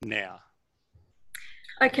now.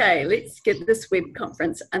 Okay, let's get this web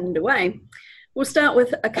conference underway. We'll start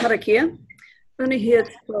with a karakia. Unihia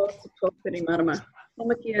tōpiri marama.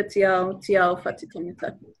 Homakia te ao whati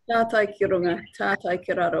tangata. Tātai ki runga, tātai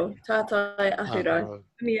ki raro, tātai ahura,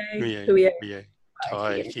 huie,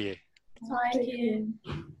 tai kia.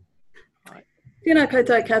 Tēnā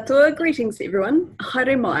koutou katoa, greetings everyone.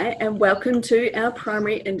 Haere mai and welcome to our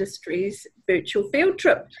Primary Industries virtual field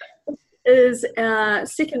trip. This is our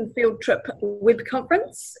second field trip web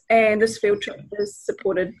conference, and this field trip is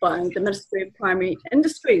supported by the Ministry of Primary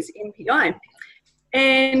Industries, MPI.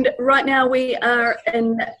 And right now we are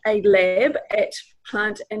in a lab at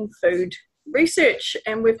Plant and Food Research,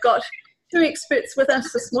 and we've got two experts with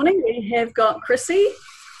us this morning. We have got Chrissy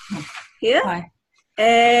here. Hi.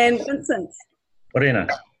 And Vincent. Morena.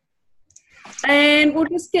 And we'll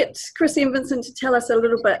just get Chrissy and Vincent to tell us a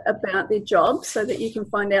little bit about their jobs so that you can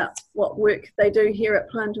find out what work they do here at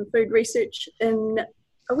Plant and Food Research in,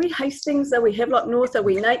 are we Hastings, are we Havelock North, are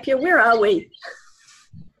we Napier, where are we?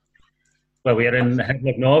 Well, we are in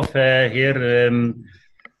Havelock North here,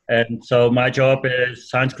 and so my job is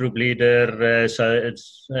science group leader, so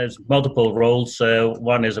it's multiple roles.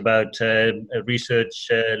 One is about research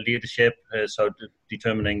leadership, so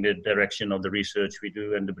determining the direction of the research we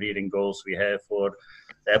do and the breeding goals we have for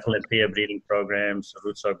the apple and pear breeding programs, the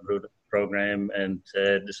rootstock program, and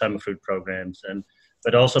the summer fruit programs.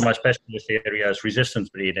 But also my specialist area is resistance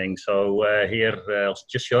breeding. So here I'll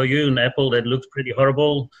just show you an apple that looks pretty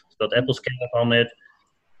horrible. It's got apple scab on it.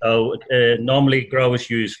 So normally growers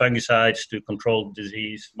use fungicides to control the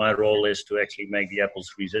disease. My role is to actually make the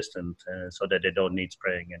apples resistant so that they don't need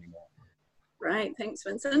spraying anymore. Right, thanks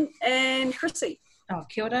Vincent. And Chrissy. Oh,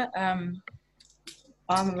 kia ora.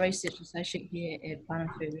 I'm a research associate here at Plant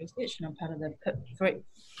and Food Research, and I'm part of the fruit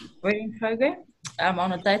breeding program.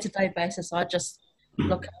 On a day-to-day basis, I just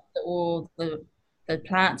look after all the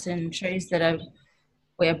plants and trees that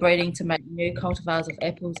we are breeding to make new cultivars of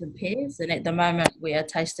apples and pears. And at the moment, we are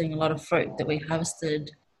tasting a lot of fruit that we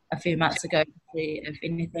harvested a few months ago to see if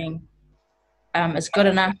anything is good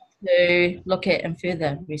enough to look at in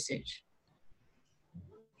further research.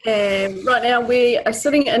 And right now we are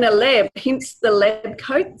sitting in a lab, hence the lab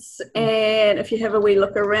coats. And if you have a wee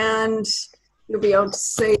look around, you'll be able to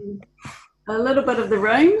see a little bit of the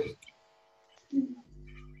room.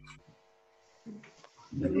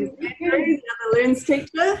 There's Andrew, the other Learns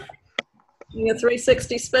teacher, doing a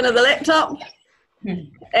 360 spin of the laptop.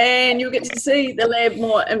 And you'll get to see the lab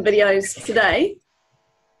more in videos today.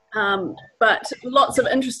 But lots of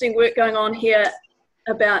interesting work going on here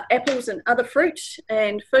about apples and other fruit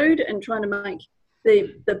and food, and trying to make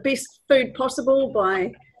the best food possible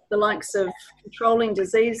by the likes of controlling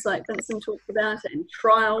disease like Vincent talked about, and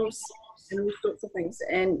trials and all sorts of things.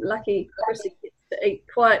 And lucky Chrissy gets to eat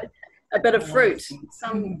quite a bit of fruit,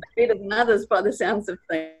 some better than others by the sounds of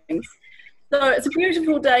things. So it's a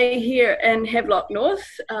beautiful day here in Havelock North.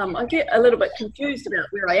 I get a little bit confused about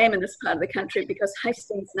where I am in this part of the country because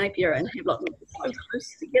Hastings, Napier and Havelock North are so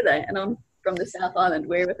close together, and I'm from the South Island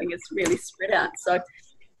where everything is really spread out. So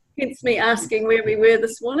hence me asking where we were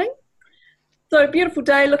this morning. So beautiful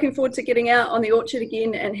day, looking forward to getting out on the orchard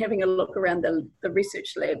again and having a look around the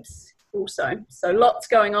research labs also. So lots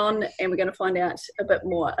going on, and we're going to find out a bit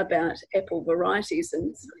more about apple varieties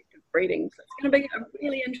and selective breeding. So it's going to be a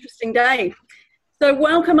really interesting day. So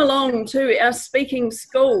welcome along to our speaking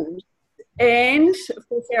school. And of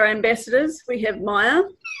course our ambassadors, we have Maya,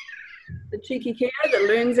 the cheeky Kia, the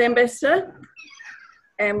Learns ambassador,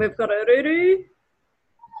 and we've got Aruru,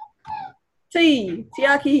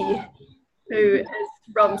 Tiaki, who is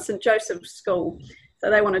from St Joseph's School. So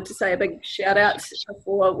they wanted to say a big shout out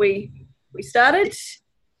before we started.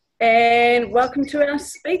 And welcome to our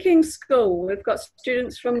speaking school. We've got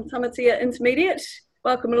students from Tamatea Intermediate.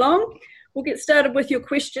 Welcome along. We'll get started with your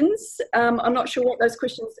questions. I'm not sure what those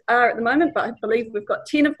questions are at the moment, but I believe we've got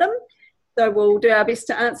 10 of them. So we'll do our best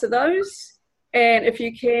to answer those. And if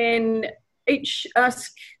you can each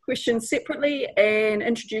ask questions separately and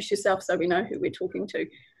introduce yourself so we know who we're talking to.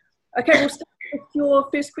 Okay, we'll start with your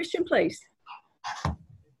first question, please.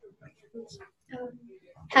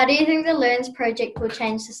 How do you think the Learns project will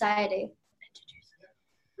change society?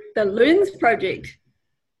 The Learns project.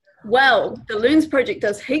 Well, the Learns project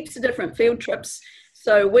does heaps of different field trips.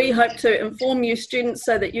 So we hope to inform you students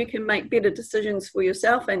so that you can make better decisions for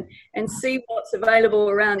yourself and see what's available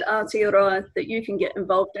around Aotearoa that you can get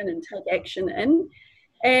involved in and take action in.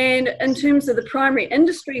 And in terms of the Primary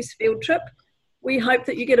Industries field trip, we hope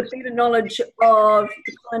that you get a better knowledge of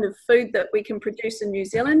the kind of food that we can produce in New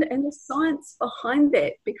Zealand and the science behind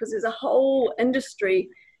that, because there's a whole industry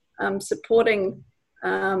supporting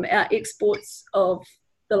our exports of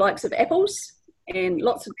the likes of apples and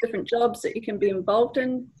lots of different jobs that you can be involved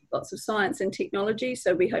in, lots of science and technology.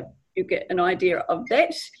 So we hope you get an idea of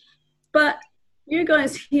that. But you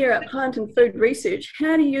guys here at Plant and Food Research,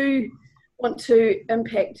 how do you want to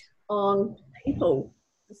impact on people,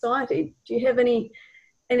 society? Do you have any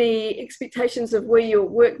expectations of where your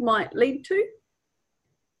work might lead to?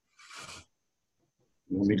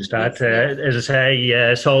 You want me to start? As I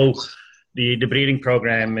say, so the breeding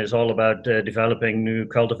program is all about developing new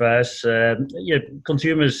cultivars.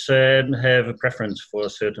 Consumers have a preference for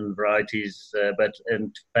certain varieties, but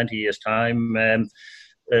in 20 years' time,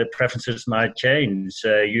 preferences might change.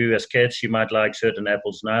 You as kids, you might like certain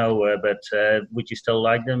apples now, but would you still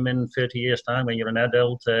like them in 30 years' time when you're an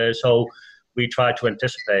adult? So we try to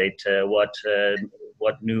anticipate what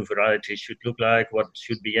new varieties should look like, what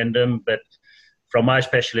should be in them. But from my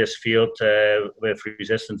specialist field with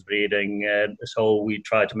resistance breeding, so we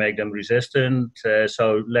try to make them resistant,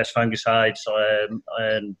 so less fungicides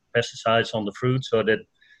and pesticides on the fruit, so that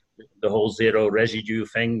the whole zero residue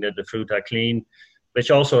thing, that the fruit are clean,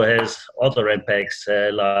 which also has other impacts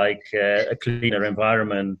like a cleaner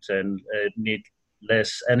environment and need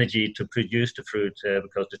less energy to produce the fruit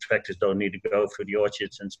because the tractors don't need to go through the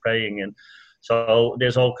orchards and spraying. And so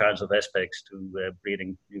there's all kinds of aspects to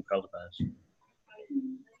breeding new cultivars.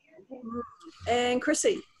 And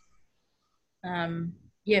Chrissy?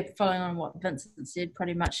 Following on what Vincent said,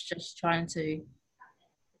 pretty much just trying to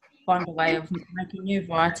find a way of making new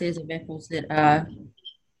varieties of apples that are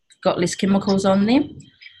got less chemicals on them.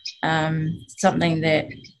 Something that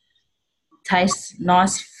tastes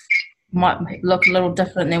nice, might look a little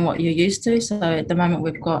different than what you're used to. So at the moment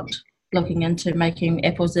we've got looking into making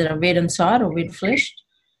apples that are red inside or red fleshed.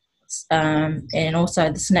 And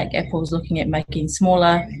also the snack apples, looking at making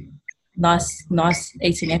smaller, nice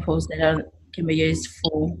eating apples that can be used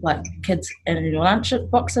for like kids in your lunch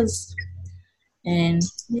boxes. And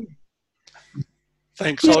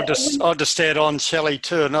thanks. I'll just add on, Shelley,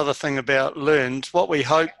 too. Another thing about LEARNZ, what we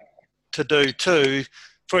hope to do too,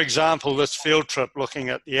 for example, this field trip looking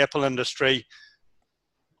at the apple industry,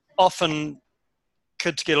 often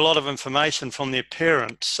kids get a lot of information from their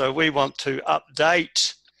parents. So we want to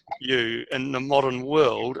update you in the modern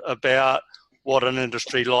world about what an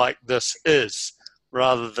industry like this is,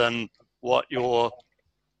 rather than what your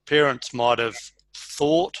parents might have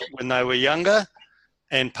thought when they were younger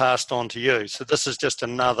and passed on to you. So this is just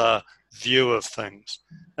another view of things.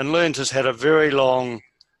 And LEARNZ has had a very long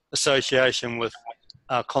association with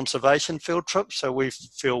our conservation field trips, so we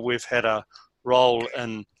feel we've had a role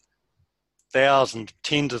in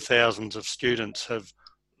tens of thousands of students have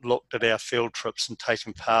looked at our field trips and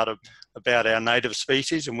taken part about our native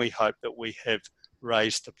species, and we hope that we have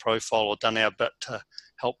raised the profile or done our bit to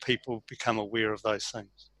help people become aware of those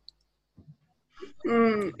things.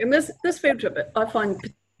 And this field trip I find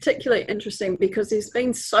particularly interesting because there's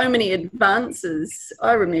been so many advances.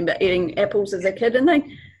 I remember eating apples as a kid and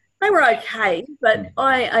they were okay, but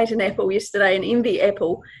I ate an apple yesterday, an envy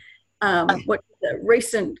apple, which is a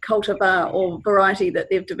recent cultivar or variety that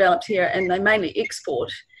they've developed here, and they mainly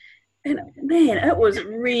export. And man, it was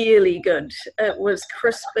really good. It was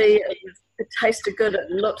crispy, it tasted good, it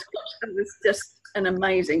looked good. It was just an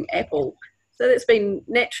amazing apple. So it's been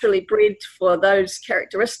naturally bred for those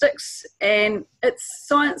characteristics, and it's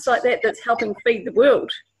science like that that's helping feed the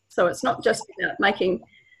world. So it's not just about making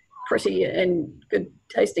pretty and good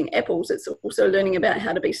tasting apples, it's also learning about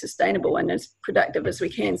how to be sustainable and as productive as we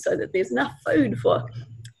can so that there's enough food for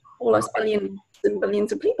all us billions and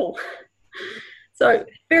billions of people. So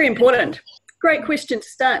very important. Great question to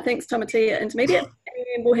start. Thanks, Tomatia Intermediate.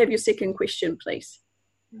 And we'll have your second question, please.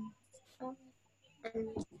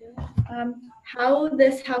 How will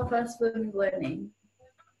this help us with learning?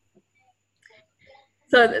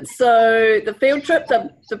 So the field trip,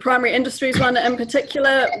 the primary industries one in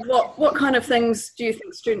particular, what kind of things do you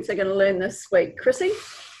think students are going to learn this week? Chrissy?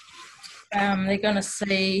 They're going to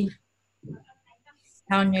see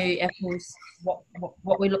how new apples,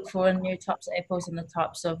 what we look for in new types of apples and the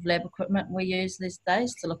types of lab equipment we use these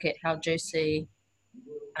days to look at how juicy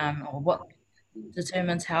or what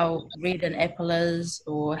determines how red an apple is,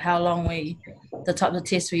 or how long the types of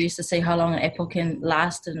tests we use to see how long an apple can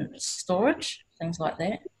last in storage, things like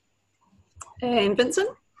that. And Vincent?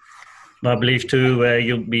 I believe too,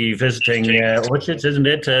 you'll be visiting orchards, isn't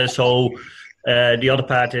it? So the other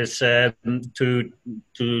part is to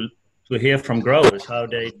hear from growers how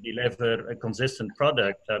they deliver a consistent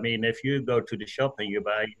product. I mean, if you go to the shop and you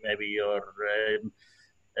buy maybe your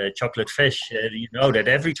chocolate fish, you know that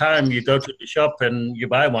every time you go to the shop and you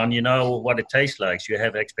buy one, you know what it tastes like. So you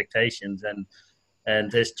have expectations, and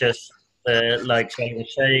And it's just like I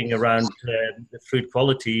was saying around the fruit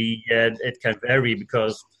quality, it can vary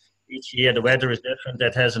because each year the weather is different.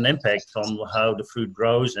 That has an impact on how the fruit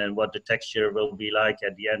grows and what the texture will be like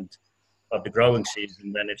at the end of the growing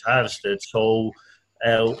season when it's harvested. So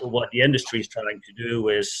what the industry is trying to do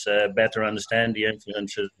is better understand the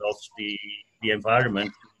influences of the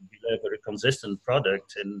environment to deliver a consistent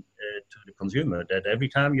product to the consumer. That every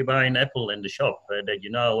time you buy an apple in the shop, that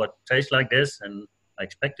you know what tastes like this, and I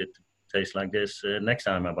expect it to taste like this next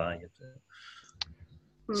time I buy it.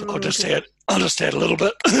 So I'll just add a little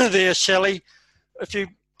bit there, Shelley. If you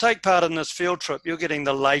take part in this field trip, you're getting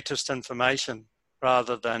the latest information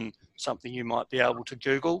rather than something you might be able to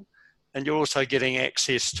Google. And you're also getting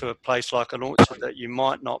access to a place like an orchard that you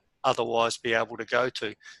might not otherwise be able to go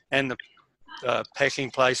to, and the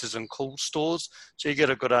packing places and cool stores. So you get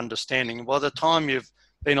a good understanding. By the time you've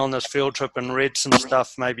been on this field trip and read some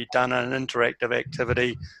stuff, maybe done an interactive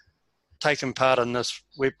activity, taken part in this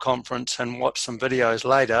web conference and watched some videos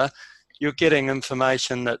later, you're getting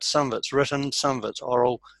information that some of it's written, some of it's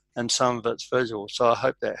oral, and some of it's visual. So I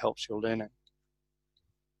hope that helps your learning.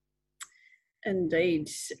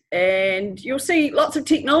 Indeed. And you'll see lots of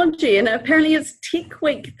technology, and apparently it's Tech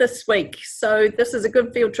Week this week. So this is a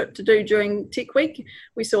good field trip to do during Tech Week.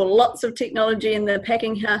 We saw lots of technology in the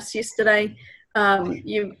packing house yesterday.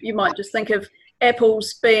 You might just think of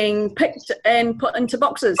apples being picked and put into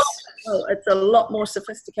boxes. Well, it's a lot more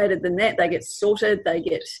sophisticated than that. They get sorted, they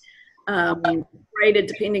get graded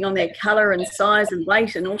depending on their colour and size and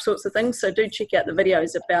weight and all sorts of things. So do check out the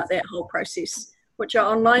videos about that whole process, which are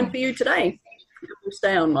online for you today. We'll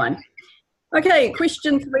stay online. Okay,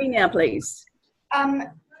 question 3 now, please.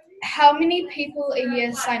 How many people a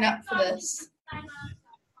year sign up for this?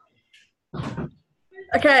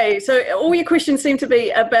 Okay, so all your questions seem to be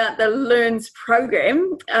about the LEARNS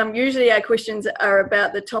program. Usually our questions are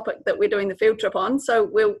about the topic that we're doing the field trip on, so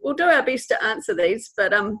we'll do our best to answer these.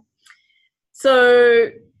 But so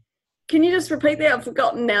can you just repeat that? I've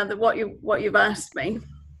forgotten now that what you've asked me.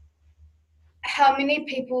 How many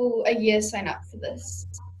people a year sign up for this?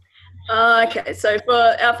 Okay, so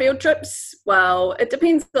for our field trips, well, it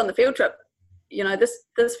depends on the field trip. You know, this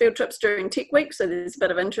field trip's during Tech Week, so there's a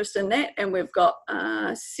bit of interest in that, and we've got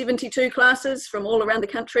 72 classes from all around the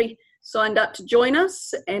country signed up to join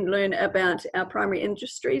us and learn about our primary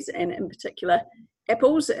industries, and in particular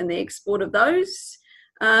apples and the export of those.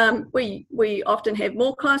 We often have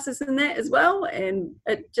more classes than that as well, and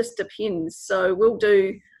it just depends. So we'll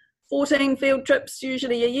do 14 field trips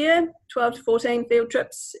usually a year, 12 to 14 field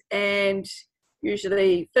trips, and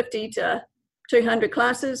usually 50 to 200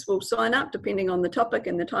 classes will sign up depending on the topic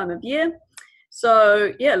and the time of year.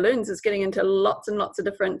 So yeah, LEARNS is getting into lots and lots of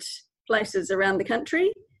different places around the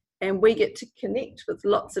country, and we get to connect with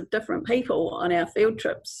lots of different people on our field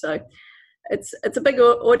trips. So it's a big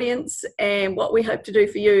audience, and what we hope to do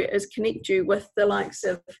for you is connect you with the likes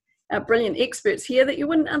of our brilliant experts here that you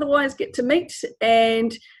wouldn't otherwise get to meet,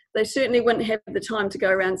 and they certainly wouldn't have the time to go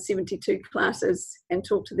around 72 classes and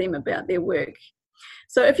talk to them about their work.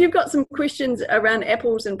 So if you've got some questions around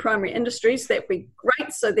apples and primary industries, that'd be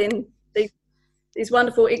great. So then these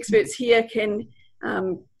wonderful experts here can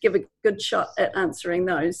give a good shot at answering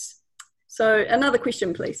those. So another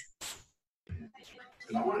question, please.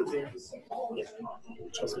 How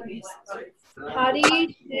do you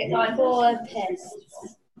check for pests?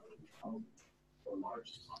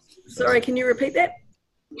 Sorry, can you repeat that?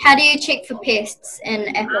 How do you check for pests in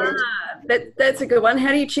apples? That's a good one.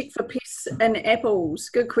 How do you check for pests in apples?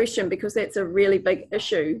 Good question, because that's a really big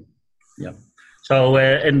issue. Yeah. So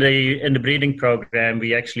in the breeding program,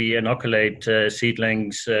 we actually inoculate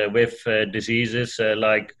seedlings with diseases.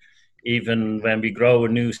 Like even when we grow a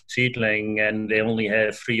new seedling and they only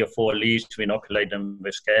have 3 or 4 leaves, we inoculate them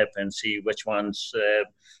with scab and see which ones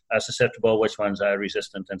are susceptible, which ones are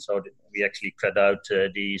resistant, and so we actually cut out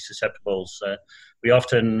the susceptibles. We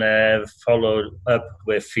often follow up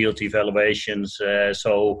with field evaluations.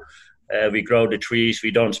 We grow the trees,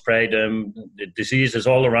 we don't spray them. The disease is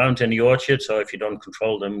all around in the orchard, so if you don't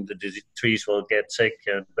control them, the trees will get sick,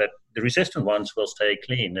 but the resistant ones will stay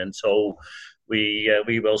clean. And so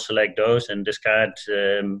we will select those and discard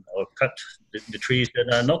or cut the trees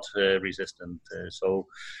that are not resistant. So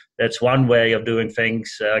that's one way of doing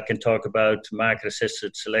things. I can talk about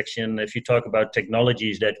marker-assisted selection. If you talk about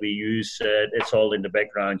technologies that we use, it's all in the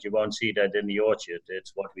background. You won't see that in the orchard.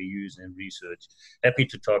 It's what we use in research. Happy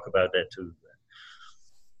to talk about that too.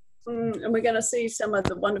 And we're going to see some of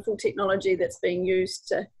the wonderful technology that's being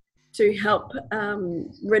used to help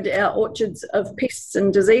rid our orchards of pests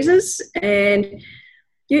and diseases. And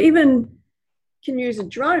you even can use a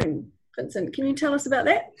drone Vincent, can you tell us about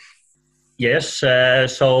that? Yes.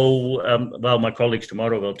 Well, my colleagues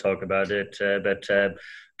tomorrow will talk about it. But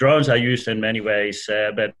drones are used in many ways.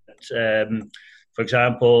 For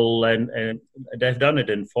example, and they've done it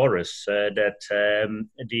in forests.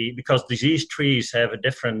 Because diseased trees have a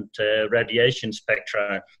different radiation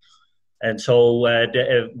spectra. And so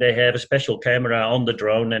they have a special camera on the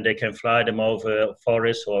drone, and they can fly them over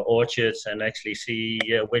forests or orchards and actually see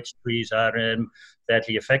which trees are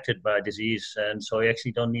badly affected by disease. And so you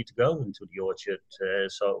actually don't need to go into the orchard.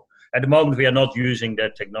 So at the moment, we are not using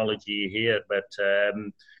that technology here, but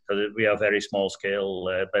because we are very small scale.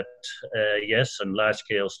 But yes, in large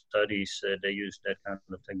scale studies, they use that kind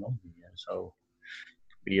of technology. So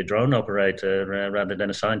be a drone operator rather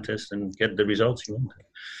than a scientist and get the results you want.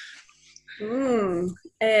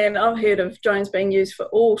 And I've heard of drones being used for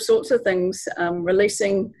all sorts of things,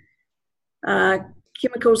 releasing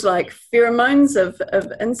chemicals like pheromones of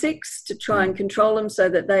insects to try and control them so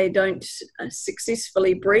that they don't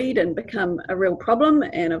successfully breed and become a real problem.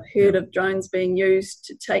 And I've heard of drones being used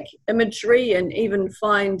to take imagery and even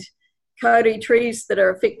find kauri trees that are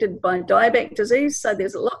affected by dieback disease. So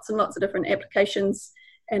there's lots and lots of different applications.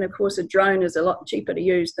 And of course, a drone is a lot cheaper to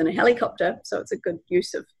use than a helicopter. So it's a good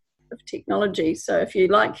use of technology. So if you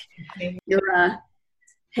like your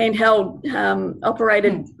handheld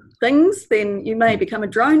operated things, then you may become a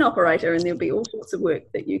drone operator, and there'll be all sorts of work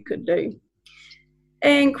that you could do.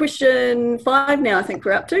 And question 5 now, I think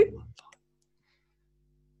we're up to.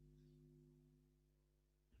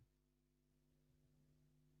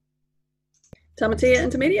 Tamatea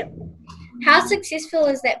Intermediate. How successful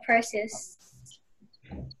is that process?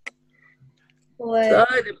 So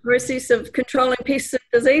the process of controlling pests and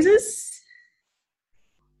diseases.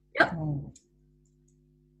 Yep.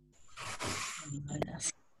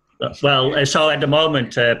 Well, so at the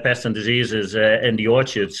moment, pests and diseases in the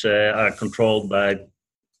orchards are controlled by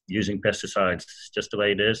using pesticides. It's just the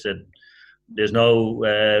way it is. There's no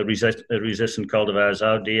resistant cultivars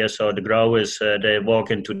out there. So the growers, they walk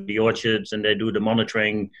into the orchards and they do the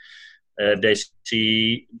monitoring. They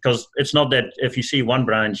see, because it's not that if you see one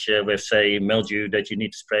branch with, say, mildew, that you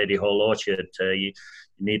need to spray the whole orchard. You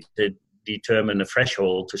need to determine a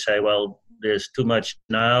threshold to say, well, there's too much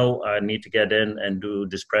now, I need to get in and do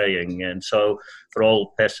the spraying. And so for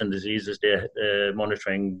all pests and diseases, the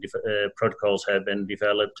monitoring protocols have been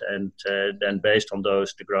developed, and then based on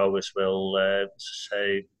those, the growers will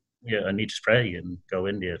say, yeah, I need to spray and go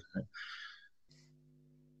in there.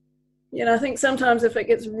 You know, I think sometimes if it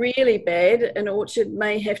gets really bad, an orchard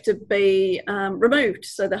may have to be removed.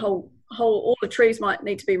 So the all the trees might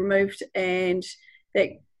need to be removed, and that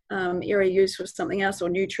area used for something else, or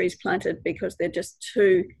new trees planted because they're just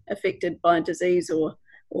too affected by disease or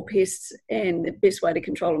pests, and the best way to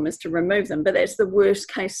control them is to remove them. But that's the worst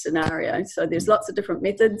case scenario. So there's lots of different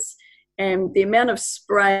methods, and the amount of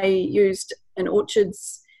spray used in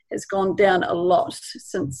orchards has gone down a lot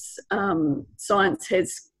since science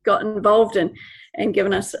has got involved and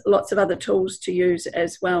given us lots of other tools to use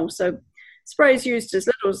as well. So spray is used as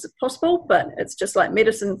little as possible, but it's just like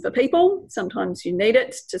medicine for people. Sometimes you need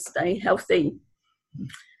it to stay healthy.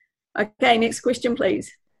 Okay, next question,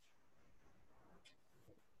 please.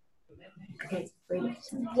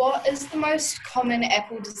 What is the most common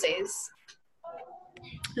apple disease?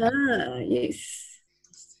 Yes.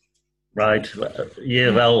 Right. Yeah,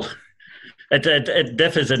 well, it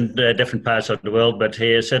differs in different parts of the world, but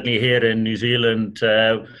certainly here in New Zealand,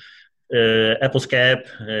 apple scab,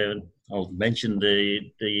 I'll mention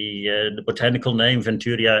the botanical name,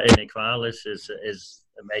 Venturia inequalis, is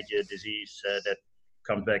a major disease that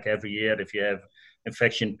comes back every year if you have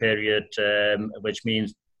infection period, which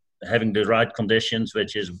means having the right conditions,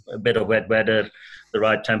 which is a bit of wet weather, the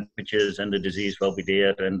right temperatures, and the disease will be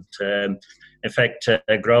there. And in fact,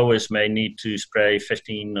 growers may need to spray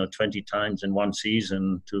 15 or 20 times in one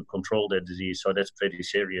season to control their disease. So that's pretty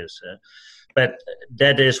serious. But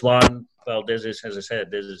that is one. Well, this is, as I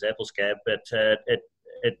said, this is apple scab, but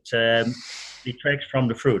it detracts from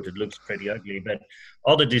the fruit. It looks pretty ugly, but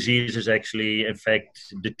other diseases actually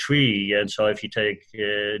affect the tree. And so if you take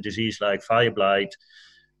a disease like fire blight,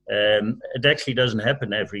 it actually doesn't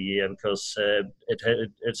happen every year because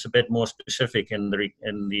it's a bit more specific in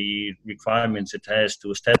the requirements it has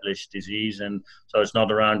to establish disease, and so it's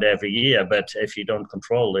not around every year. But if you don't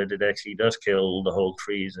control it, it actually does kill the whole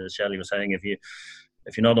trees. As Shelley was saying,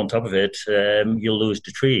 if you're not on top of it, you'll lose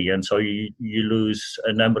the tree, and so you lose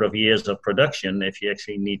a number of years of production if you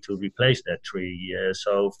actually need to replace that tree.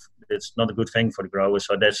 So it's not a good thing for the growers.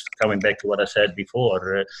 So that's coming back to what I said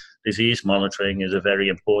before. Disease monitoring is a very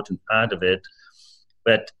important part of it.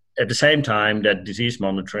 But at the same time, that disease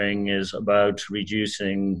monitoring is about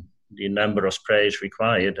reducing the number of sprays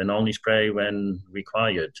required, and only spray when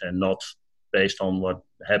required, and not based on what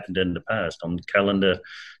happened in the past. On the calendar,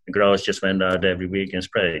 the growers just went out every week and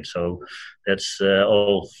sprayed. So that's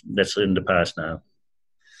that's in the past now.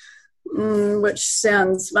 Which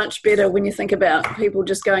sounds much better when you think about people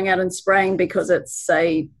just going out and spraying because it's,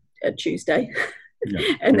 say, a Tuesday.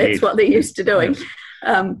 Yeah, and indeed. That's what they're used to doing. Yes.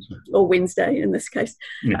 Or Wednesday in this case.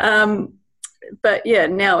 Yeah. But yeah,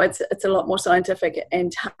 now it's a lot more scientific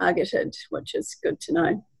and targeted, which is good to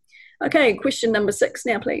know. Okay, question number 6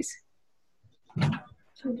 now, please.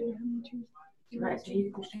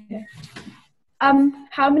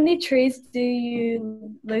 How many trees do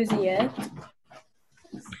you lose a year?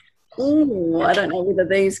 Oh, I don't know whether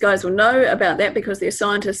these guys will know about that because they're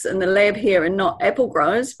scientists in the lab here and not apple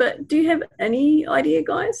growers, but do you have any idea,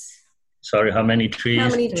 guys? Sorry, how many trees? How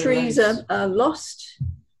many trees are lost?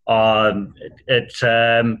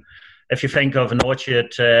 If you think of an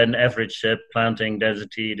orchard, an average planting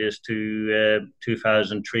density is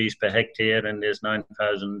 2,000 trees per hectare, and there's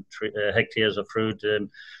 9,000 hectares of fruit.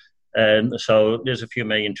 So there's a few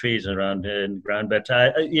million trees around in the ground. But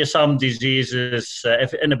some diseases,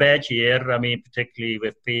 if in a bad year, I mean, particularly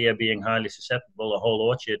with pear being highly susceptible, a whole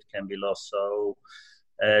orchard can be lost. So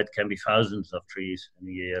it can be thousands of trees in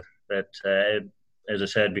a year. But as I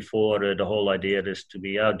said before, the whole idea is to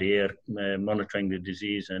be out there monitoring the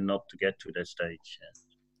disease and not to get to that stage.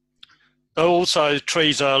 Also,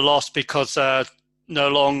 trees are lost because they're no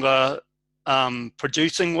longer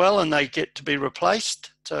producing well and they get to be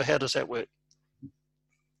replaced. So how does that work?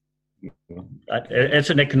 It's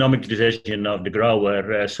an economic decision of the grower.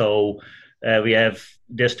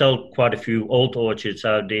 There's still quite a few old orchards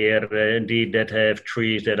out there, indeed, that have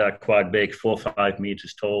trees that are quite big, 4 or 5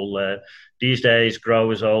 meters tall. These days,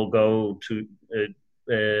 growers all go to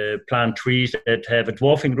plant trees that have a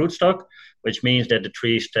dwarfing rootstock, which means that the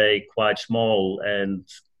trees stay quite small. And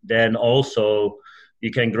then also you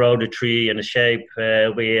can grow the tree in a shape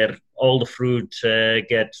where all the fruit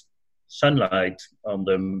get sunlight on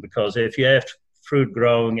them. Because if you have fruit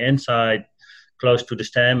growing inside close to the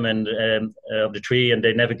stem and of the tree and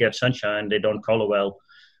they never get sunshine, they don't color well.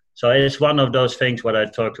 So it's one of those things what I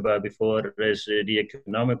talked about before is the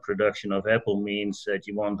economic production of apple means that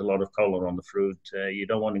you want a lot of color on the fruit. You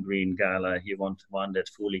don't want a green gala, you want one that's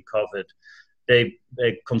fully covered.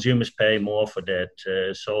 Consumers pay more for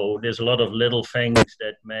that. So there's a lot of little things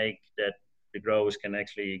that make that the growers can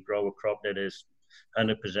actually grow a crop that is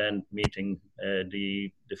 100% meeting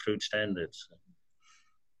the fruit standards.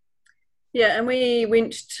 Yeah, and we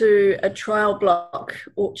went to a trial block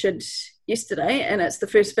orchard yesterday, and it's the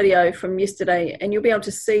first video from yesterday, and you'll be able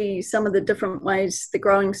to see some of the different ways, the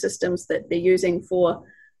growing systems that they're using for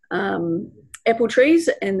apple trees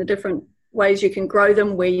and the different ways you can grow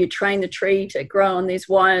them, where you train the tree to grow on these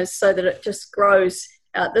wires so that it just grows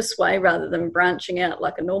out this way rather than branching out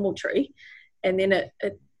like a normal tree. And then it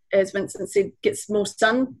as Vincent said, gets more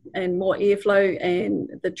sun and more airflow, and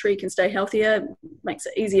the tree can stay healthier, makes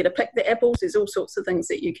it easier to pick the apples. There's all sorts of things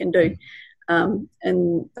that you can do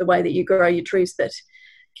in the way that you grow your trees that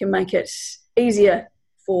can make it easier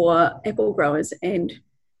for apple growers and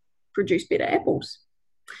produce better apples.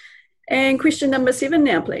 And question number 7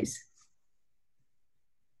 now, please.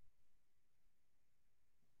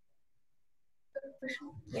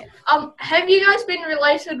 Yeah. Have you guys been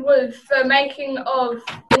related with the making of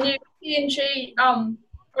the new PNG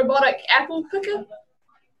robotic apple picker?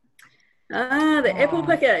 The apple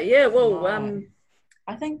picker, yeah. Well,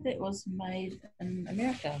 I think that was made in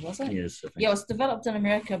America, was it? Yes. Yeah, it was developed in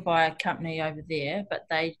America by a company over there, but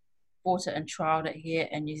they bought it and trialled it here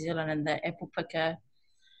in New Zealand. And the apple picker,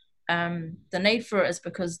 the need for it is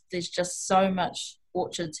because there's just so much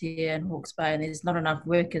orchards here in Hawke's Bay, and there's not enough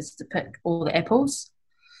workers to pick all the apples.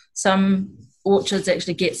 Some orchards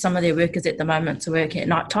actually get some of their workers at the moment to work at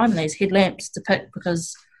night time, and there's headlamps to pick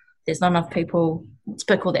because there's not enough people to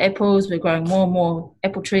pick all the apples. We're growing more and more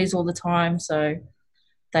apple trees all the time, so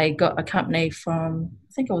they got a company from,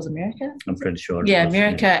 I think it was America. I'm pretty sure. Yeah,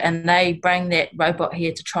 America, and they bring that robot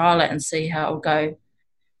here to trial it and see how it'll go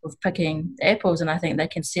with picking the apples, and I think they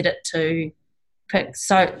can set it to pick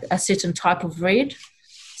a certain type of red,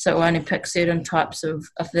 so it'll only pick certain types of,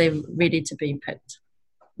 if they're ready to be picked.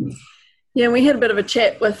 Yeah, we had a bit of a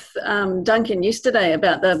chat with Duncan yesterday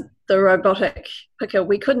about the robotic picker.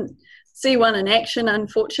 We couldn't see one in action,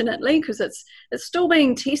 unfortunately, because it's still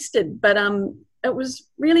being tested, but it was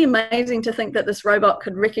really amazing to think that this robot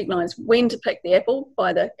could recognise when to pick the apple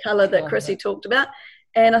by the colour that Chrissy talked about,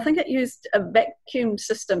 and I think it used a vacuum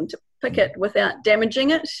system to pick it without damaging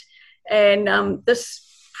it, and this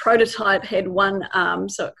prototype had one arm,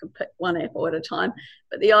 so it could pick one apple at a time.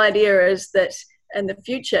 But the idea is that in the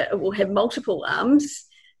future, it will have multiple arms,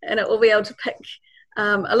 and it will be able to pick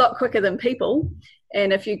a lot quicker than people.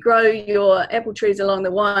 And if you grow your apple trees along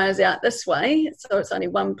the wires out this way, so it's only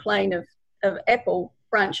one plane of apple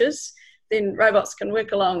branches, then robots can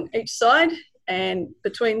work along each side and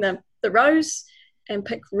between the rows and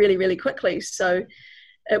pick really, really quickly. So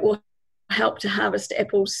it will help to harvest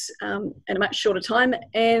apples in a much shorter time.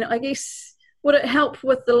 And I guess, would it help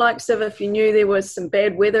with the likes of if you knew there was some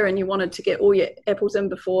bad weather and you wanted to get all your apples in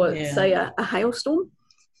before, say, a hailstorm?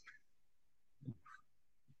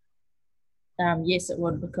 Yes, it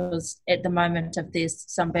would, because at the moment, if there's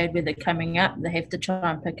some bad weather coming up, they have to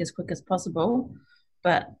try and pick as quick as possible.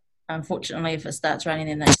 But unfortunately, if it starts raining,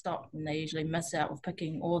 then they stop, and they usually miss out with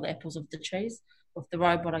picking all the apples of the trees. With the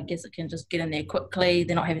robot, I guess it can just get in there quickly.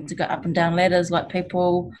 They're not having to go up and down ladders like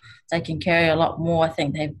people. They can carry a lot more. I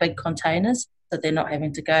think they have big containers, so they're not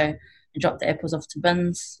having to go and drop the apples off to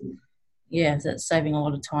bins. Yeah, that's saving a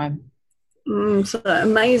lot of time. So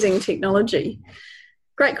amazing technology.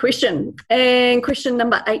 Great question. And question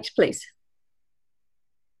number 8, please.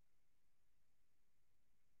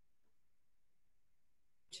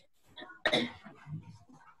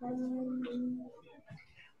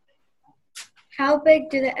 How big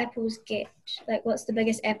do the apples get? Like, what's the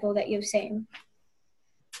biggest apple that you've seen?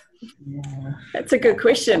 That's a good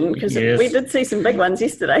question, because we did see some big ones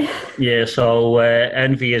yesterday. Yeah, so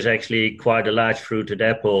Envy is actually quite a large fruited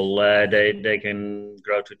apple. They can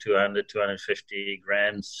grow to 200, 250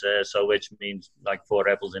 grams, so which means like 4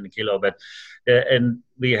 apples in a kilo. But and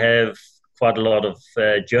we have quite a lot of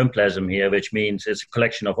germplasm here, which means it's a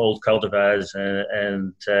collection of old cultivars,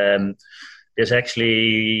 and there's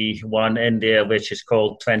actually one in there which is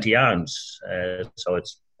called 20 ounce. So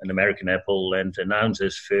it's an American apple, and an ounce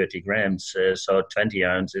is 30 grams. So 20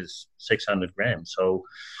 ounce is 600 grams. So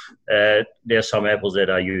there's some apples that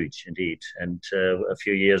are huge indeed. And a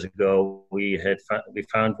few years ago, we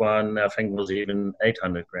found one, I think it was even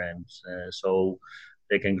 800 grams. So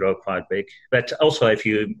they can grow quite big. But also, if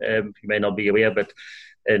you may not be aware, but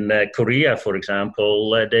in Korea, for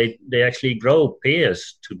example, they actually grow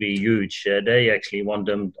pears to be huge. They actually want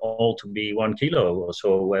them all to be 1 kilo or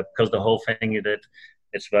so, because the whole thing is that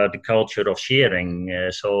it's about the culture of sharing.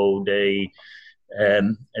 So they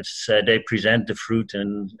present the fruit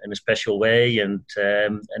in a special way, and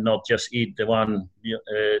not just eat the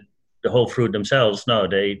whole fruit themselves. No,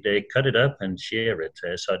 they cut it up and share it.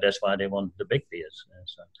 So that's why they want the big pears.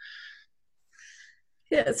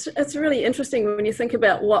 Yeah, it's really interesting when you think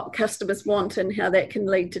about what customers want and how that can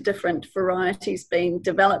lead to different varieties being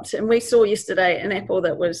developed. And we saw yesterday an apple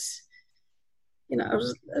that was, it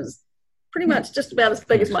was pretty much just about as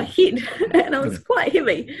big as my head, and it was quite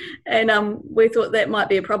heavy. And we thought that might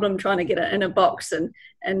be a problem trying to get it in a box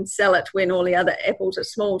and sell it when all the other apples are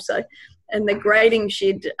small. So in the grading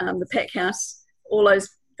shed, the pack house, all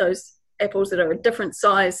those apples that are a different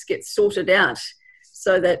size get sorted out,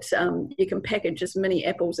 so that you can package as many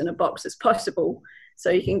apples in a box as possible, so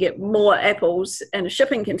you can get more apples in a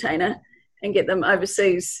shipping container and get them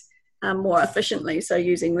overseas more efficiently, so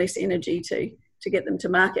using less energy to get them to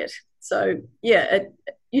market. So yeah,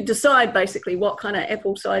 you decide basically what kind of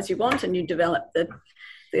apple size you want, and you develop the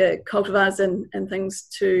cultivars and things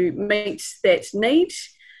to meet that need.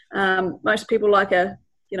 Most people like a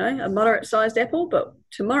moderate sized apple, but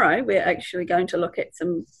tomorrow we're actually going to look at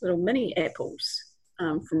some little mini apples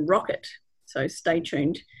from Rocket. So stay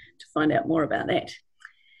tuned to find out more about that.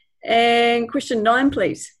 And question 9,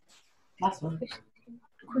 please. Last one.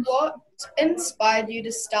 What inspired you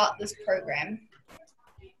to start this program?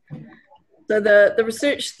 So the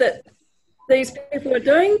research that these people are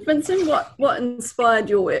doing, Vincent, what inspired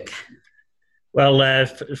your work? Well,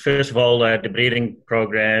 first of all, the breeding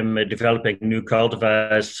program, developing new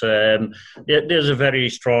cultivars. There's a very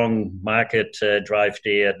strong market drive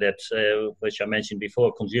there that, which I mentioned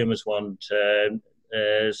before. Consumers want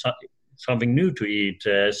something new to eat.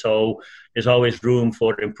 So there's always room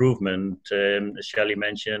for improvement. As Shelley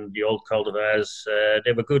mentioned, the old cultivars,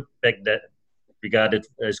 they were good back then, regarded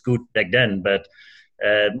as good back then. But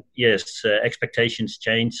yes, expectations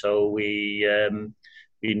change. So we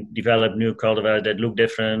develop new cultivars that look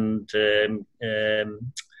different.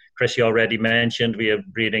 Chrissy already mentioned we are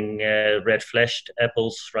breeding red fleshed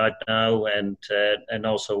apples right now, and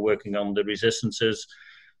also working on the resistances.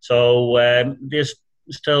 So there's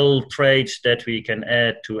still traits that we can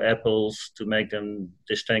add to apples to make them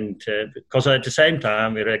distinct. Because at the same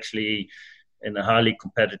time, we're actually in a highly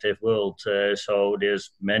competitive world. So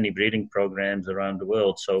there's many breeding programs around the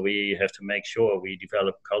world. So we have to make sure we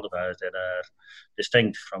develop cultivars that are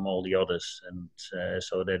distinct from all the others, and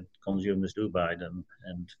so that consumers do buy them.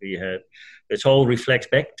 And it all reflects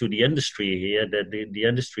back to the industry here, that the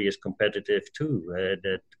industry is competitive too,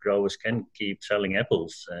 that growers can keep selling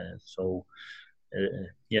apples.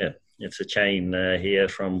 It's a chain here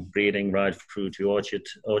from breeding right through to orchard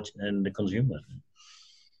and the consumer.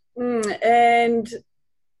 And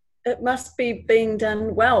it must be being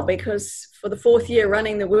done well, because for the 4th year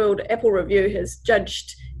running, the World Apple Review has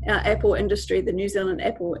judged our apple industry, the New Zealand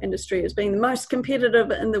apple industry, as being the most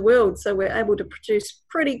competitive in the world. So we're able to produce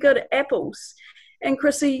pretty good apples. And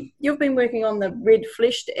Chrissy, you've been working on the red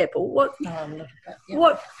fleshed apple.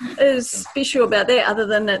 What is special about that, other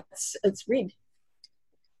than it's red?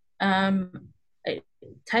 It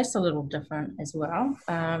tastes a little different as well.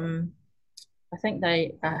 I think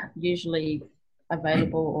they are usually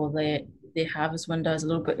available, or their harvest window is a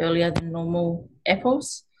little bit earlier than normal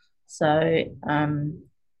apples. So,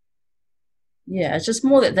 it's just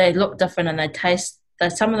more that they look different and they taste.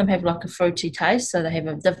 Some of them have like a fruity taste, so they have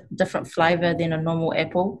a different flavour than a normal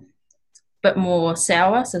apple. A bit more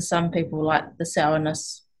sour, so some people like the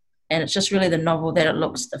sourness. And it's just really the novel that it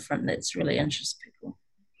looks different that's really interests people.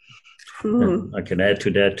 I can add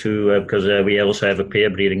to that too, because we also have a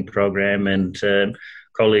peer breeding program, and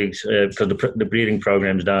colleagues, because the breeding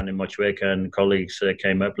program is down in Motueka, and colleagues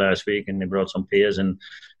came up last week and they brought some pears, and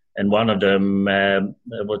one of them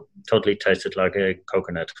totally tasted like a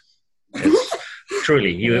coconut.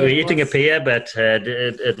 Truly, you were eating a pear, but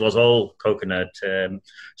it was all coconut.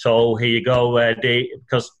 So here you go.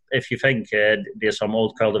 Because if you think there's some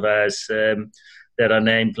old cultivars that are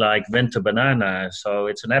named like winter banana, so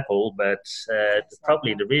it's an apple, but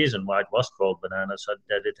probably the reason why it was called banana is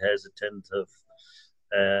that it has a tint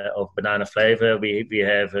of banana flavor. We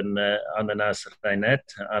have an ananas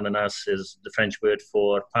reinette. Ananas is the French word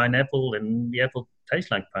for pineapple, and the apple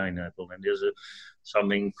tastes like pineapple. And there's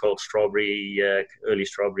something called strawberry, early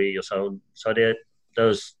strawberry or so. So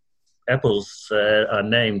those apples are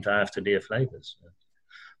named after their flavors.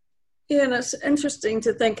 Yeah, and it's interesting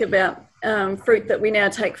to think about fruit that we now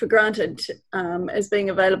take for granted as being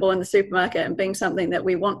available in the supermarket and being something that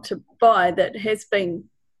we want to buy, that has been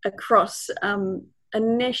a cross. A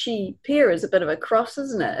Nashi pear is a bit of a cross,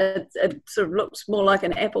 isn't it? It sort of looks more like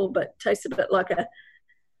an apple but tastes a bit like a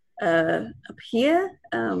pear.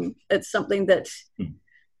 It's something that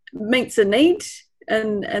meets a need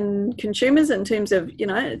in consumers in terms of,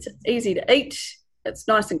 it's easy to eat, it's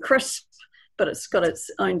nice and crisp, but it's got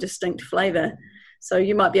its own distinct flavour. So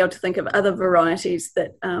you might be able to think of other varieties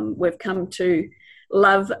that we've come to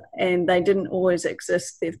love, and they didn't always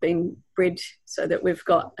exist. They've been bred so that we've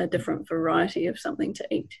got a different variety of something to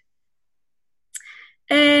eat.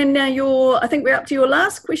 And now I think we're up to your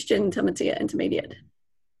last question, Tamatea Intermediate.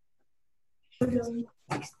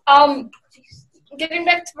 Getting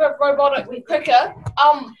back to the robotic picker,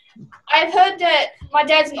 I've heard that my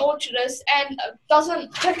dad's an orchardist and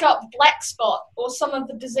doesn't pick up black spot or some of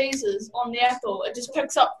the diseases on the apple. It just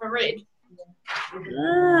picks up the red.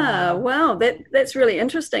 Ah, wow, that's really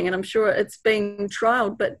interesting, and I'm sure it's being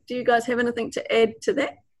trialled, but do you guys have anything to add to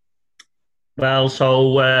that? Well,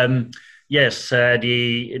 so yes,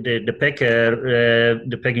 the picker,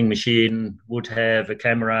 the picking machine would have a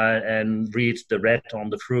camera and reads the red on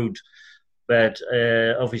the fruit, but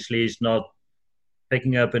obviously it's not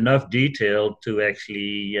picking up enough detail to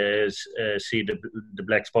actually see the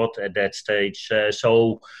black spot at that stage.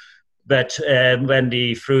 But when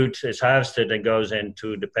the fruit is harvested and goes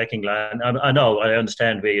into the packing line, I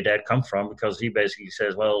understand where your dad comes from, because he basically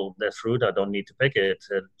says, well, that fruit, I don't need to pick it,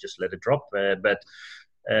 just let it drop. But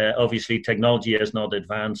obviously technology has not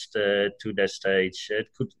advanced to that stage. It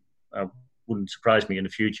wouldn't surprise me in the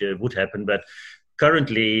future it would happen, but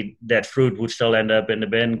currently that fruit would still end up in the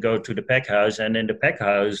bin, go to the pack house, and in the pack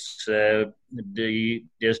house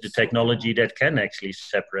there's the technology that can actually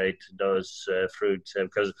separate those fruits,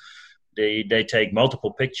 because they take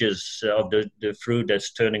multiple pictures of the fruit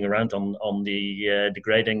that's turning around on the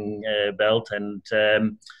grading belt,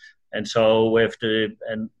 and so with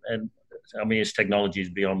I mean, its technology is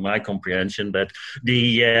beyond my comprehension, but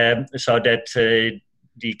so that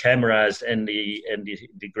the cameras and the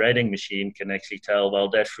grading machine can actually tell, well,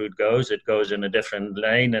 that fruit goes in a different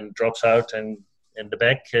lane and drops out and in the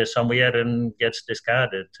back somewhere and gets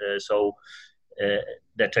discarded. So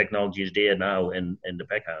that technology is there now in the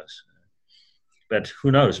pack house. But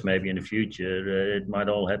who knows, maybe in the future it might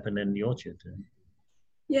all happen in the orchard.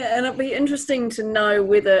 Yeah, and it'd be interesting to know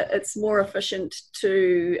whether it's more efficient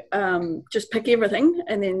to just pick everything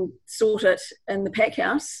and then sort it in the pack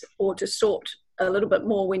house, or to sort a little bit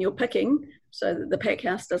more when you're picking so that the pack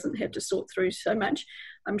house doesn't have to sort through so much.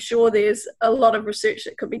 I'm sure there's a lot of research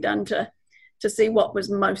that could be done to see what was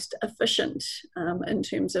most efficient in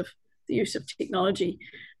terms of the use of technology.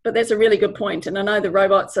 But that's a really good point. And I know the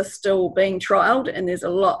robots are still being trialled, and there's a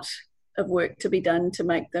lot of work to be done to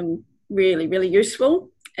make them really, really useful.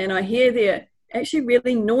 And I hear they're actually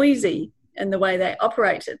really noisy in the way they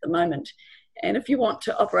operate at the moment. And if you want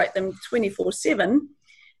to operate them 24/7,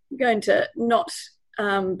 you're going to not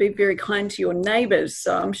be very kind to your neighbours.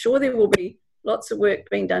 So I'm sure there will be lots of work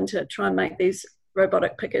being done to try and make these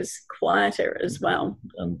robotic pickers quieter as well.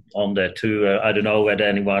 And on that too, I don't know whether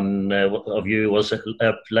anyone of you was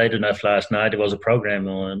up late enough last night. There was a program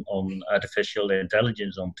on artificial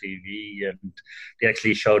intelligence on TV, and they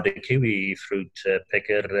actually showed the kiwi fruit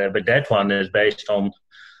picker, but that one is based on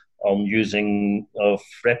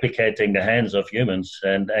replicating the hands of humans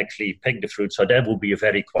and actually pick the fruit. So that would be a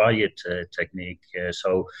very quiet technique.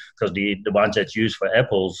 So because the ones that's used for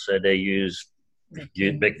apples, they use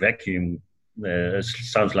big vacuum. It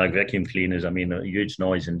sounds like vacuum cleaners. I mean, a huge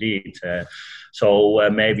noise indeed. So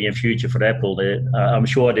maybe in future for Apple, I'm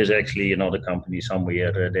sure there's actually another company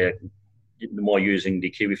somewhere. They're more using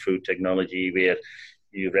the kiwi fruit technology, where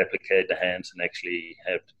you replicate the hands and actually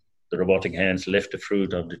have the robotic hands lift the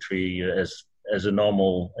fruit of the tree as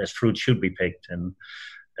fruit should be picked, and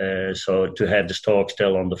so to have the stalk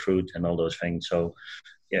still on the fruit and all those things. So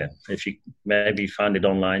yeah, if you maybe find it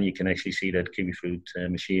online, you can actually see that kiwi fruit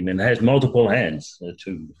machine, and it has multiple hands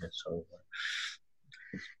too. So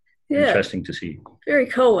interesting to see. Very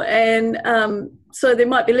cool. And so there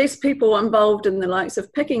might be less people involved in the likes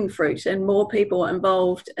of picking fruit and more people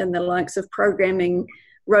involved in the likes of programming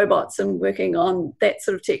robots and working on that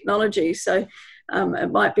sort of technology. So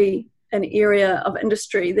it might be an area of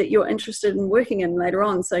industry that you're interested in working in later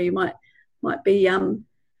on. So you might be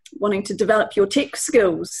wanting to develop your tech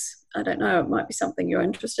skills. I don't know, it might be something you're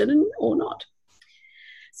interested in or not.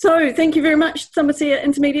 So thank you very much, Tamatea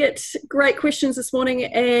Intermediate. Great questions this morning,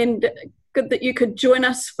 and good that you could join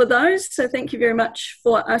us for those. So thank you very much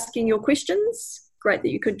for asking your questions. Great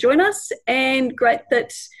that you could join us, and great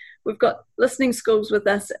that we've got listening skills with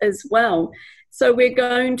us as well. So we're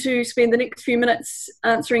going to spend the next few minutes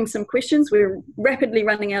answering some questions. We're rapidly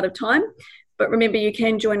running out of time, but remember, you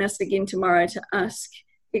can join us again tomorrow to ask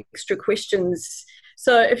extra questions.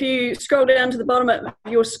 So if you scroll down to the bottom of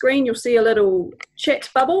your screen, you'll see a little chat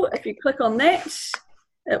bubble. If you click on that,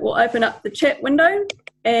 it will open up the chat window,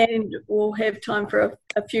 and we'll have time for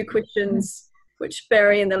a few questions, which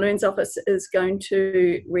Barry in the Learns office is going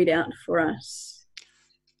to read out for us.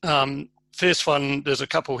 First one, there's a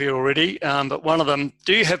couple here already, but one of them,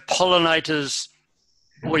 do you have pollinators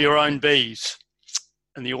or your own bees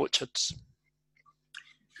in the orchards?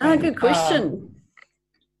 Good question.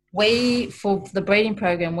 For the breeding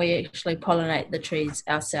program, we actually pollinate the trees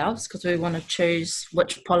ourselves because we want to choose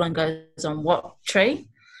which pollen goes on what tree.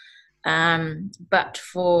 But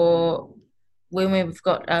for when we've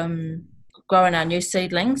got growing our new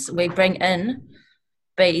seedlings, we bring in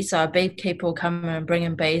bees. So our beekeeper will come and bring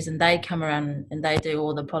in bees, and they come around and they do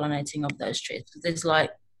all the pollinating of those trees. There's I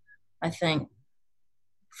think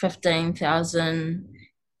 15,000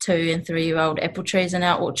 2- and 3-year-old apple trees in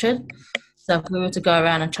our orchard. So if we were to go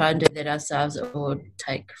around and try and do that ourselves, it would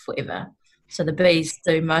take forever. So the bees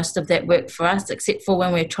do most of that work for us, except for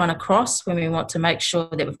when we're trying to cross, when we want to make sure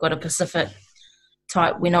that we've got a specific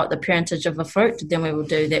type, we know the parentage of a fruit, then we will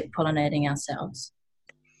do that pollinating ourselves.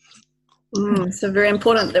 So very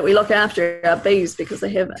important that we look after our bees, because they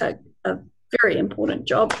have a very important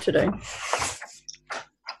job to do.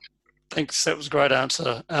 Thanks, that was a great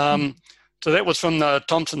answer. So that was from the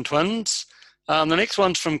Thompson twins. The next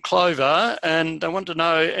one's from Clover, and I want to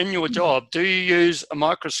know, in your job, do you use a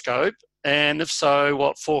microscope? And if so,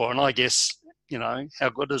 what for? And I guess, how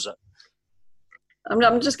good is it?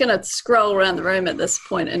 I'm just going to scroll around the room at this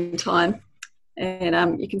point in time,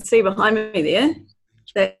 and you can see behind me there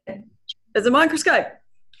that there's a microscope.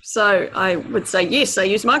 So I would say, yes, I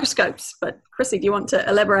use microscopes. But Chrissy, do you want to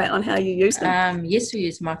elaborate on how you use them? Yes, we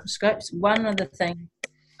use microscopes. One of the things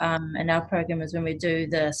in our program is when we do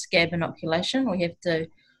the scab inoculation, we have to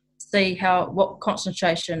see what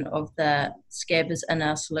concentration of the scab is in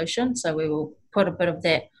our solution. So we will put a bit of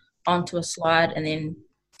that onto a slide and then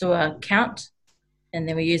do a count, and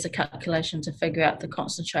then we use a calculation to figure out the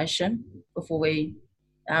concentration before we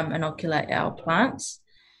inoculate our plants.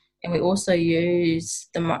 And we also use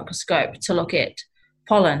the microscope to look at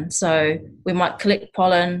pollen. So we might collect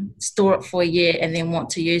pollen, store it for a year, and then want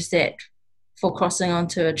to use that for crossing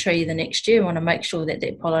onto a tree the next year. We want to make sure that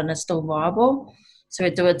that pollen is still viable. So we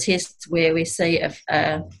do a test where we see if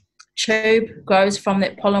a tube grows from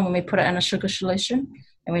that pollen when we put it in a sugar solution,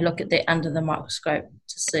 and we look at that under the microscope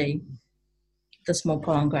to see the small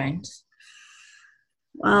pollen grains.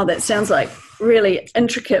 Wow, that sounds like really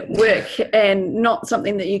intricate work and not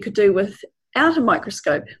something that you could do without a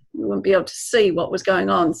microscope. You wouldn't be able to see what was going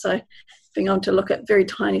on. So being able to look at very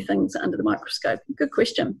tiny things under the microscope. Good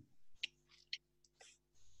question.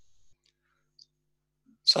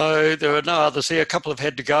 So there are no others here. A couple have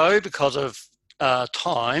had to go because of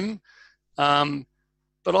time.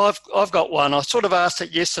 But I've got one. I sort of asked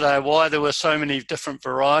it yesterday why there were so many different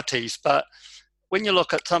varieties. But when you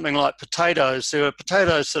look at something like potatoes, there are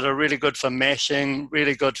potatoes that are really good for mashing,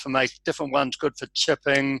 really good for making, different ones good for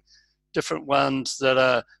chipping, different ones that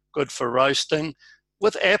are good for roasting.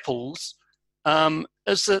 With apples,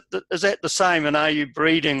 is that the same? And are you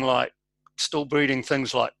still breeding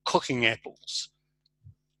things like cooking apples?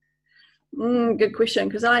 Good question,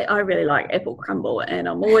 because I really like apple crumble, and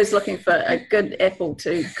I'm always looking for a good apple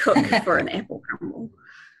to cook for an apple crumble.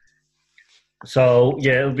 So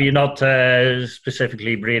yeah, we're not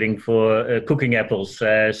specifically breeding for cooking apples.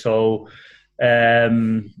 No,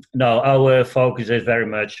 our focus is very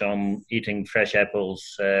much on eating fresh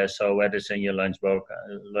apples. So whether it's in your lunchbox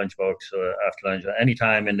or after lunch or any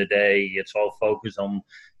time in the day, it's all focused on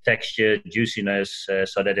texture, juiciness,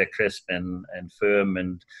 so that they're crisp and firm.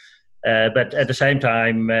 And but at the same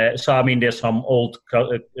time, there's some old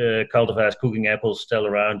cultivars cooking apples still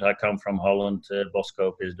around. I come from Holland.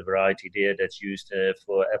 Boskoop is the variety there that's used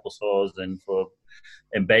for applesauce and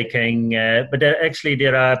in baking. But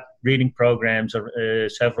there are breeding programs,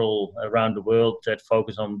 several around the world, that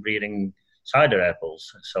focus on breeding cider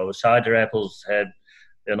apples. So cider apples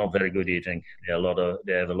they're not very good eating. They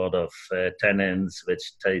have a lot of tannins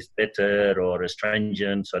which taste bitter or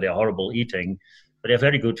astringent, so they're horrible eating. But they're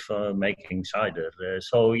very good for making cider.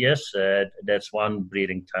 So yes, that's one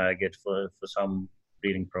breeding target for some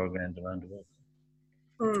breeding programs around the world.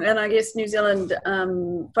 And I guess New Zealand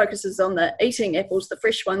focuses on the eating apples, the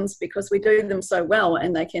fresh ones, because we do them so well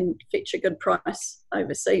and they can fetch a good price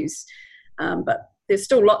overseas. But there's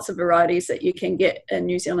still lots of varieties that you can get in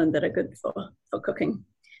New Zealand that are good for cooking.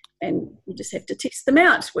 And you just have to test them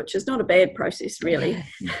out, which is not a bad process, really.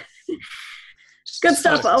 Good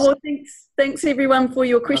stuff. Oh, well, thanks everyone for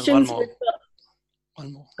your questions.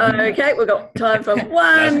 One more. Okay, we've got time for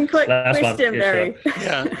one quick question, Barry.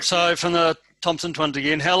 Yeah, so from the Thompson twins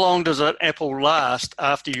again, how long does an apple last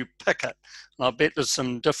after you pick it? And I bet there's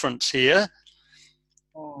some difference here.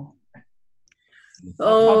 Oh,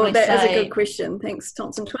 that is a good question. Thanks,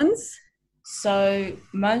 Thompson twins. So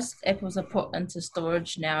most apples are put into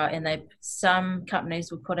storage now, and some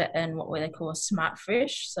companies will put it in what they call a smart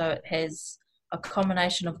fresh. So it has a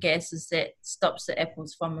combination of gases that stops the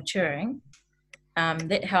apples from maturing.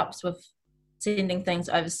 That helps with sending things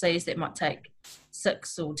overseas that might take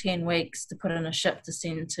 6 or 10 weeks to put in a ship to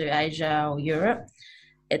send to Asia or Europe.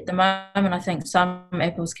 At the moment, I think some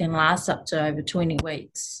apples can last up to over 20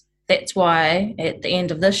 weeks. That's why at the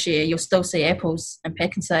end of this year, you'll still see apples in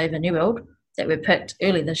Pack and Save and New World that were picked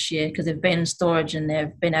early this year because they've been in storage and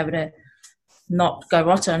they've been able to not go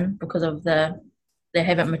rotten because of they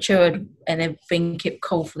haven't matured and they've been kept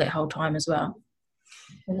cool for that whole time as well.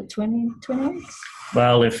 Is it 20 weeks?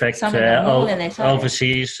 Well, in fact,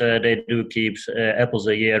 overseas they do keep apples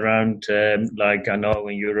a year round, like I know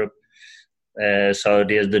in Europe. So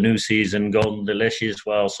there's the new season, Golden Delicious,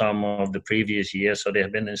 while some of the previous years, so they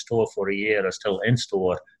have been in store for a year, are still in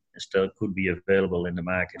store and still could be available in the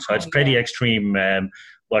market. So it's pretty extreme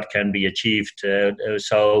what can be achieved.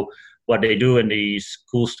 So what they do in these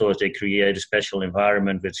cool stores, they create a special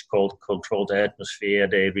environment which is called controlled atmosphere.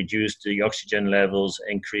 They reduce the oxygen levels,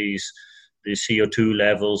 increase the CO2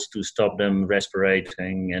 levels to stop them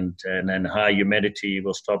respirating, and then high humidity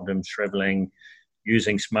will stop them shriveling.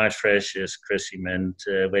 Using Smart Fresh, as Chrissy meant,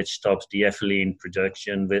 which stops the ethylene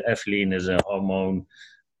production. Ethylene is a hormone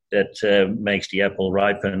that makes the apple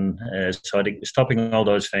ripen. So stopping all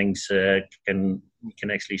those things can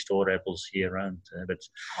actually store apples year round.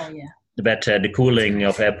 But the cooling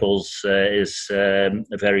of apples is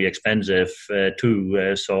very expensive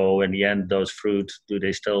too. So in the end, those fruit,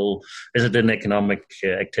 is it an economic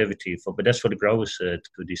activity? But that's for the growers to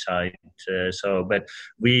decide. But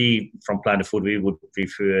we, from Planet Food, we would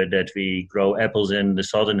prefer that we grow apples in the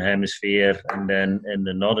southern hemisphere, and then in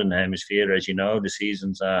the northern hemisphere, as you know, the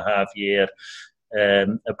seasons are half year.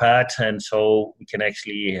 apart, and so we can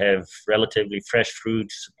actually have relatively fresh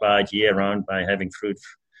fruit supplied year-round by having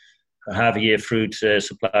half a year fruit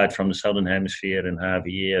supplied from the southern hemisphere and half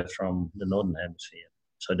a year from the northern hemisphere.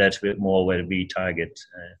 So that's a bit more where we target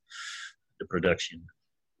the production.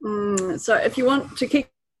 So if you want to keep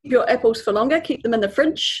your apples for longer, keep them in the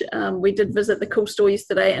fridge. We did visit the cool store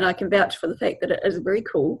yesterday, and I can vouch for the fact that it is very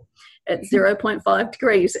cool. It's 0.5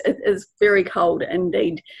 degrees. It is very cold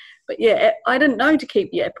indeed. But yeah, I didn't know to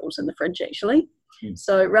keep the apples in the fridge actually.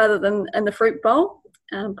 So rather than in the fruit bowl,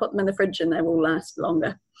 put them in the fridge and they will last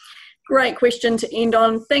longer. Great question to end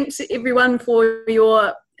on. Thanks everyone for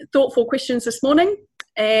your thoughtful questions this morning.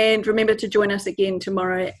 And remember to join us again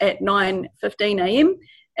tomorrow at 9:15 a.m.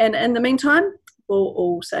 And in the meantime, we'll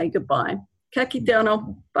all say goodbye. Ka kite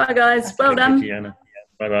anō. Bye guys. Well done.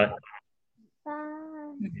 Bye-bye.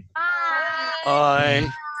 Bye.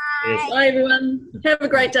 Bye everyone. Have a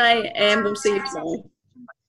great day and we'll see you tomorrow.